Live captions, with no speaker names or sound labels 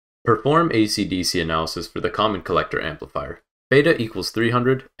Perform AC/DC analysis for the common collector amplifier. Beta equals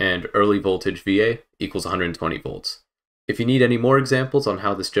 300 and early voltage VA equals 120 volts. If you need any more examples on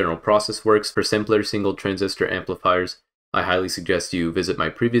how this general process works for simpler single transistor amplifiers, I highly suggest you visit my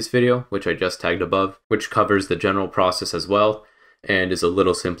previous video, which I just tagged above, which covers the general process as well and is a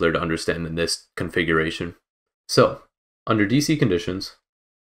little simpler to understand than this configuration. So, under DC conditions,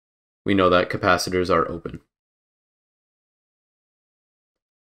 we know that capacitors are open.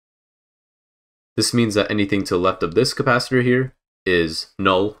 This means that anything to the left of this capacitor here is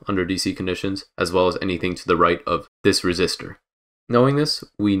null under DC conditions, as well as anything to the right of this resistor. Knowing this,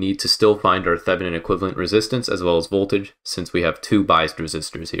 we need to still find our Thevenin equivalent resistance as well as voltage, since we have two biased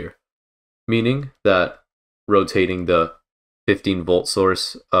resistors here. Meaning that rotating the 15 volt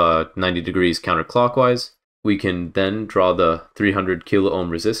source 90 degrees counterclockwise, we can then draw the 300 kilo ohm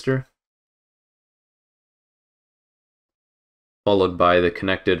resistor, followed by the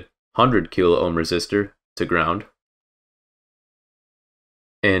connected 100 kilo ohm resistor to ground.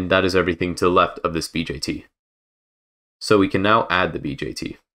 And that is everything to the left of this BJT. So we can now add the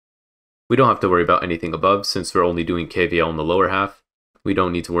BJT. We don't have to worry about anything above since we're only doing KVL in the lower half. We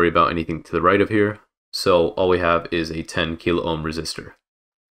don't need to worry about anything to the right of here. So all we have is a 10 kilo ohm resistor.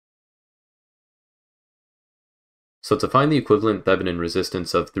 So to find the equivalent Thevenin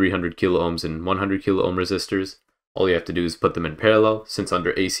resistance of 300 kilo ohms and 100 kilo ohm resistors, all you have to do is put them in parallel, since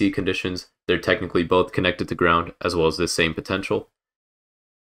under AC conditions, they're technically both connected to ground as well as this same potential.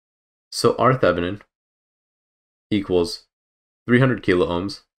 So our Thevenin equals 300 kilo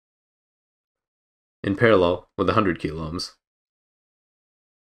ohms in parallel with 100 kilo ohms,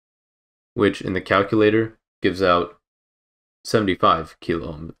 which in the calculator gives out 75 kilo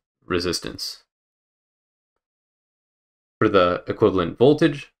ohm resistance. For the equivalent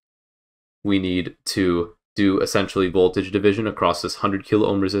voltage, we need to do essentially voltage division across this 100 kilo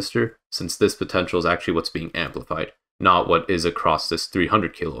ohm resistor, since this potential is actually what's being amplified, not what is across this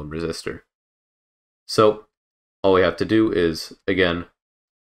 300 kilo ohm resistor. So all we have to do is, again,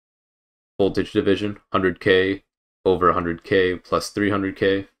 voltage division, 100K over 100K plus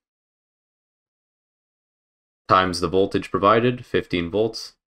 300K, times the voltage provided, 15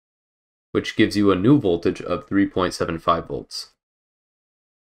 volts, which gives you a new voltage of 3.75 volts.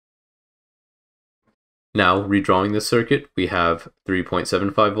 Now, redrawing this circuit, we have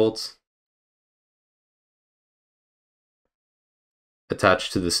 3.75 volts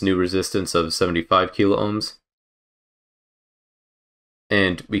attached to this new resistance of 75 kilo ohms.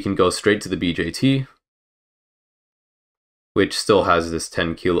 And we can go straight to the BJT, which still has this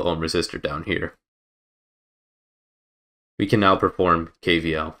 10 kilo ohm resistor down here. We can now perform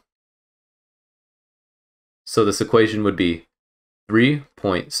KVL. So this equation would be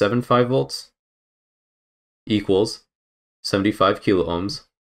 3.75 volts equals 75 kilo ohms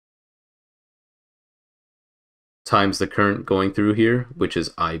times the current going through here, which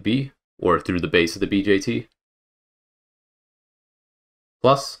is IB, or through the base of the BJT,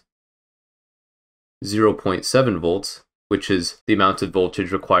 plus 0.7 volts, which is the amount of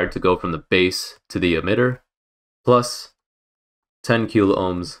voltage required to go from the base to the emitter, plus 10 kilo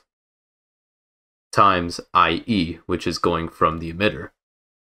ohms times IE, which is going from the emitter.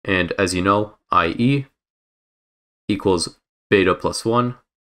 And as you know, IE equals beta plus 1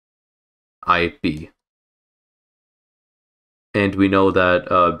 IB. And we know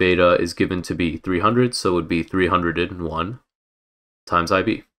that beta is given to be 300, so it would be 301 times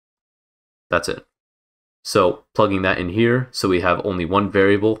IB. That's it. So plugging that in here, so we have only one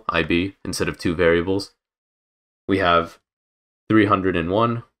variable, IB, instead of two variables. We have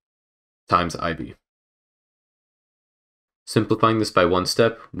 301 times IB. Simplifying this by one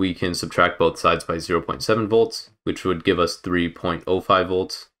step, we can subtract both sides by 0.7 volts, which would give us 3.05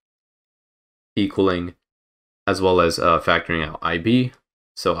 volts, equaling, as well as factoring out IB,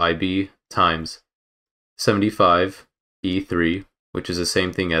 so IB times 75 E3, which is the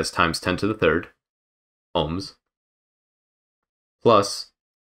same thing as times 10 to the third ohms, plus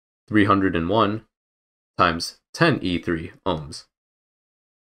 301 times 10 E3 ohms.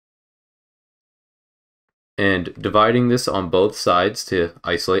 And dividing this on both sides to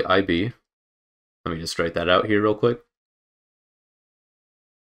isolate IB, let me just write that out here real quick.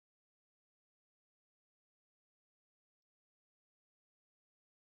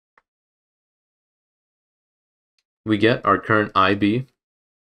 We get our current IB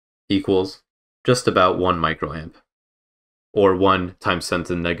equals just about 1 microamp, or 1 times 10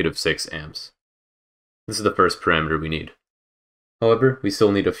 to the negative 6 amps. This is the first parameter we need. However, we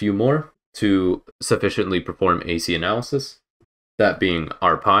still need a few more to sufficiently perform AC analysis, that being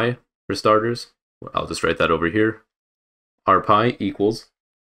R pi for starters. I'll just write that over here. R pi equals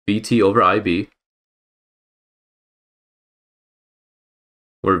VT over IB,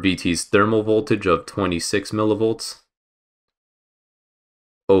 where VT's thermal voltage of 26 millivolts,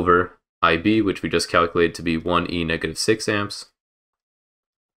 over IB, which we just calculated to be 1E negative 6 amps.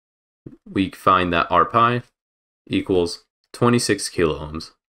 We find that R pi equals 26 kilo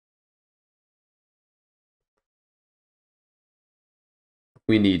ohms.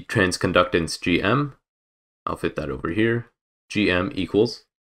 We need transconductance GM. I'll fit that over here. GM equals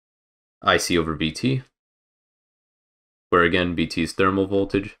IC over VT, where again VT is thermal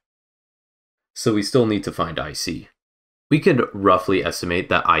voltage. So we still need to find IC. We could roughly estimate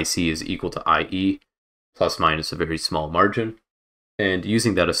that IC is equal to IE plus minus a very small margin. And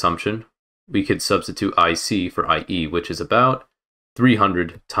using that assumption, we could substitute IC for IE, which is about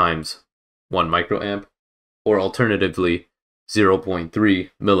 300 times 1 microamp, or alternatively 0.3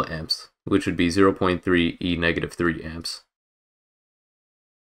 milliamps, which would be 0.3 E negative 3 amps,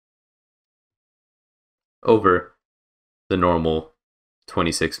 over the normal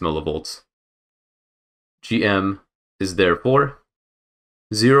 26 millivolts. GM is therefore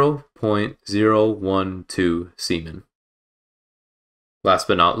 0.012 Siemens. Last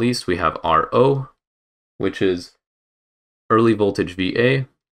but not least, we have RO, which is early voltage VA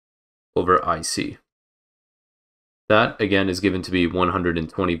over IC. That, again, is given to be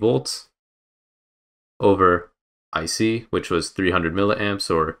 120 volts over IC, which was 300 milliamps,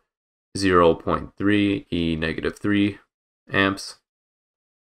 or 0.3 E negative 3 amps.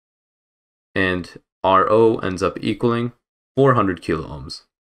 And RO ends up equaling 400 kilo ohms.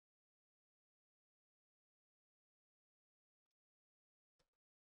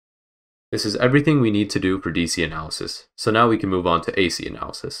 This is everything we need to do for DC analysis, so now we can move on to AC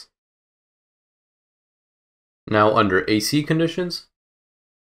analysis. Now, under AC conditions,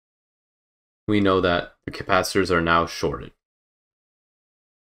 we know that the capacitors are now shorted.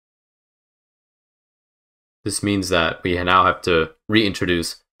 This means that we now have to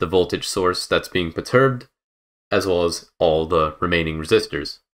reintroduce the voltage source that's being perturbed, as well as all the remaining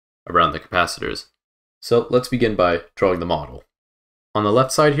resistors around the capacitors. So let's begin by drawing the model. On the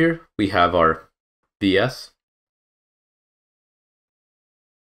left side here, we have our Vs,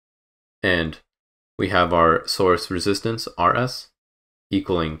 and we have our source resistance, Rs,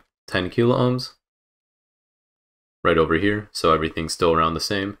 equaling 10 kilo ohms, right over here, so everything's still around the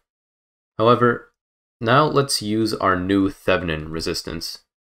same. However, now let's use our new Thevenin resistance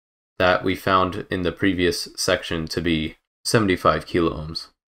that we found in the previous section to be 75 kilo ohms.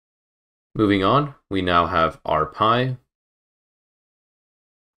 Moving on, we now have R pi,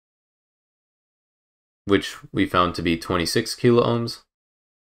 which we found to be 26 kilo ohms.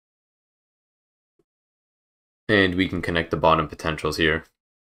 And we can connect the bottom potentials here.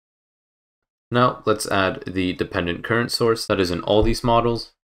 Now let's add the dependent current source that is in all these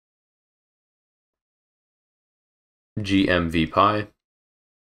models, GMV pi.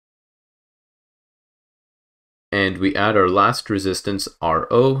 And we add our last resistance,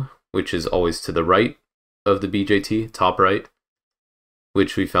 RO, which is always to the right of the BJT, top right,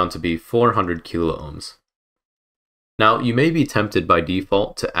 which we found to be 400 kilo ohms. Now, you may be tempted by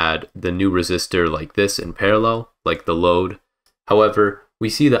default to add the new resistor like this in parallel, like the load. However, we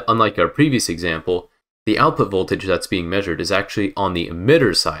see that unlike our previous example, the output voltage that's being measured is actually on the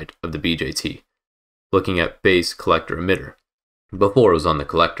emitter side of the BJT, looking at base, collector, emitter. Before it was on the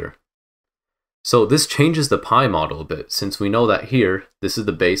collector. So this changes the pi model a bit, since we know that here, this is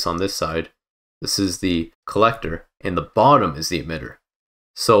the base on this side, this is the collector, and the bottom is the emitter.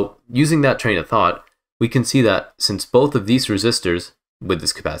 So using that train of thought, we can see that since both of these resistors, with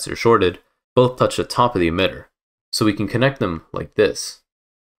this capacitor shorted, both touch the top of the emitter, so we can connect them like this.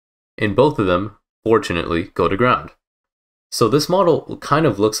 And both of them, fortunately, go to ground. So this model kind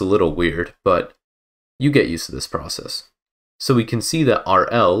of looks a little weird, but you get used to this process. So we can see that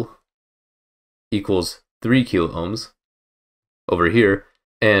RL equals 3 kilo ohms over here,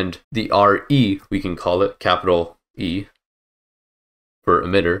 and the RE, we can call it capital E for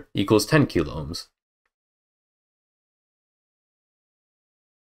emitter, equals 10 kilo ohms.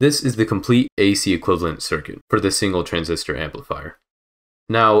 This is the complete AC equivalent circuit for the single transistor amplifier.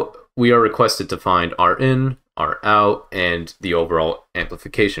 Now, we are requested to find Rin, Rout, and the overall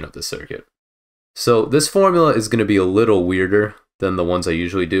amplification of the circuit. So this formula is going to be a little weirder than the ones I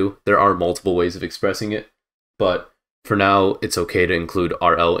usually do. There are multiple ways of expressing it, but for now, it's okay to include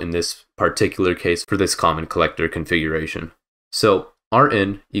RL in this particular case for this common collector configuration. So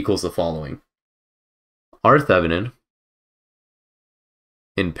Rin equals the following. R Thevenin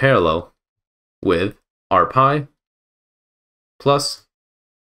in parallel with R pi plus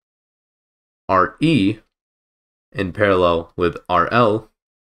RE in parallel with RL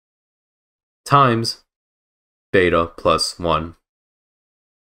times beta plus 1.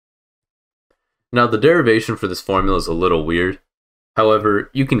 Now the derivation for this formula is a little weird. However,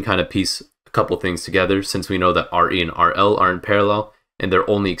 you can kind of piece a couple things together since we know that RE and RL are in parallel and they're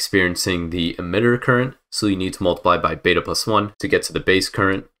only experiencing the emitter current, so you need to multiply by beta plus 1 to get to the base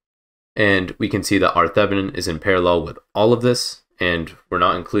current. And we can see that R Thevenin is in parallel with all of this, and we're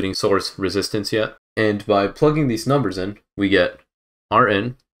not including source resistance yet. And by plugging these numbers in, we get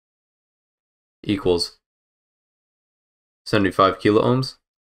Rn equals 75 kilo ohms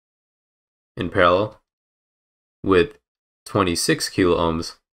in parallel with 26 kilo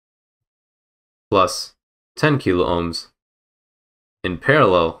ohms plus 10 kilo ohms in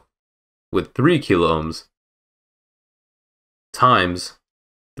parallel with 3 kilo ohms times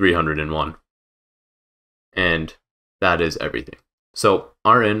 301. And that is everything. So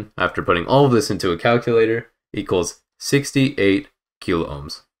Rn, after putting all of this into a calculator, equals 68 kilo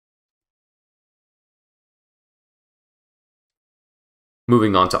ohms.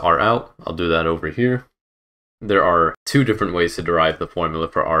 Moving on to R out, I'll do that over here. There are two different ways to derive the formula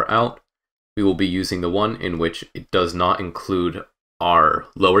for R out. We will be using the one in which it does not include R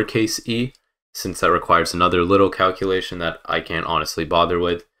lowercase e, since that requires another little calculation that I can't honestly bother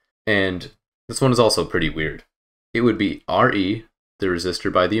with. And this one is also pretty weird. It would be Re, the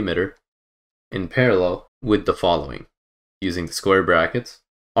resistor by the emitter, in parallel with the following, using the square brackets,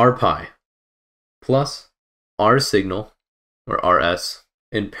 R pi plus R signal, or Rs,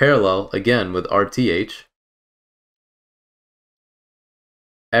 in parallel again with RTH.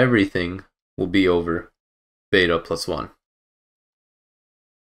 Everything will be over beta plus 1.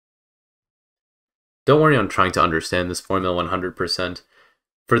 Don't worry on trying to understand this formula 100%.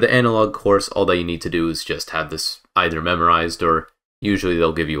 For the analog course, all that you need to do is just have this either memorized, or usually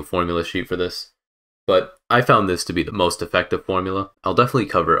they'll give you a formula sheet for this. But I found this to be the most effective formula. I'll definitely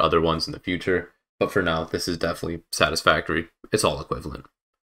cover other ones in the future, but for now, this is definitely satisfactory. It's all equivalent.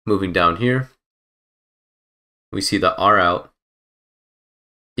 Moving down here, we see that R out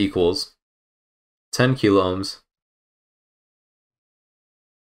equals 10 kilo ohms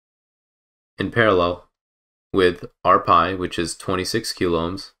in parallel with R pi, which is 26 kilo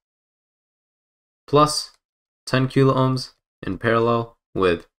ohms, plus 10 kilo ohms in parallel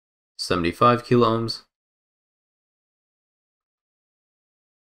with 75 kilo ohms,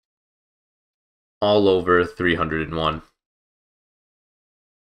 all over 301.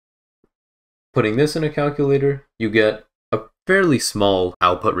 Putting this in a calculator, you get a fairly small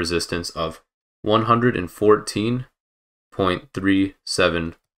output resistance of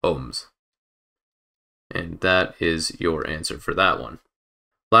 114.37 ohms. And that is your answer for that one.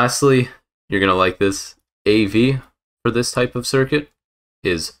 Lastly, you're going to like this. AV for this type of circuit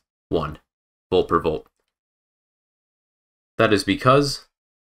is 1 volt per volt. That is because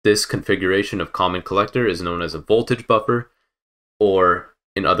this configuration of common collector is known as a voltage buffer, or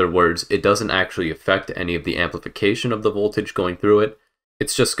in other words, it doesn't actually affect any of the amplification of the voltage going through it.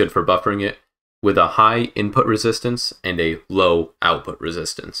 It's just good for buffering it with a high input resistance and a low output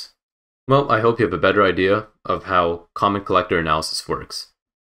resistance. Well, I hope you have a better idea of how common collector analysis works.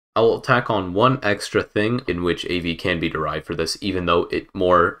 I will tack on one extra thing in which AV can be derived for this, even though it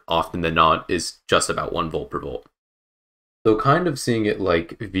more often than not is just about 1 volt per volt. So kind of seeing it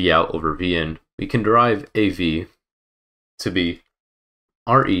like V out over V in, we can derive AV to be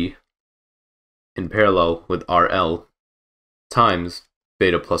RE in parallel with RL times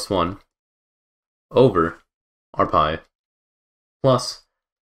beta plus 1 over R pi plus,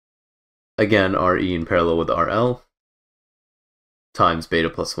 again, RE in parallel with RL times beta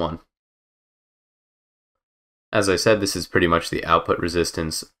plus 1. As I said, this is pretty much the output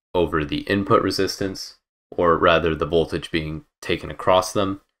resistance over the input resistance, or rather the voltage being taken across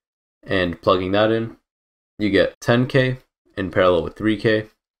them. And plugging that in, you get 10K in parallel with 3K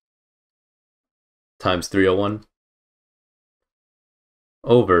times 301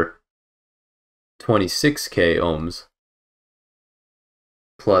 over 26K ohms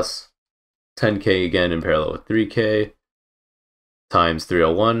plus 10K again in parallel with 3K times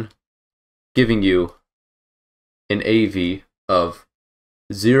 301, giving you an AV of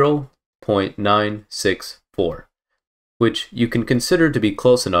 0.964, which you can consider to be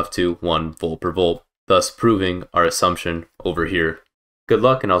close enough to 1 volt per volt, thus proving our assumption over here. Good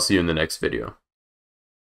luck, and I'll see you in the next video.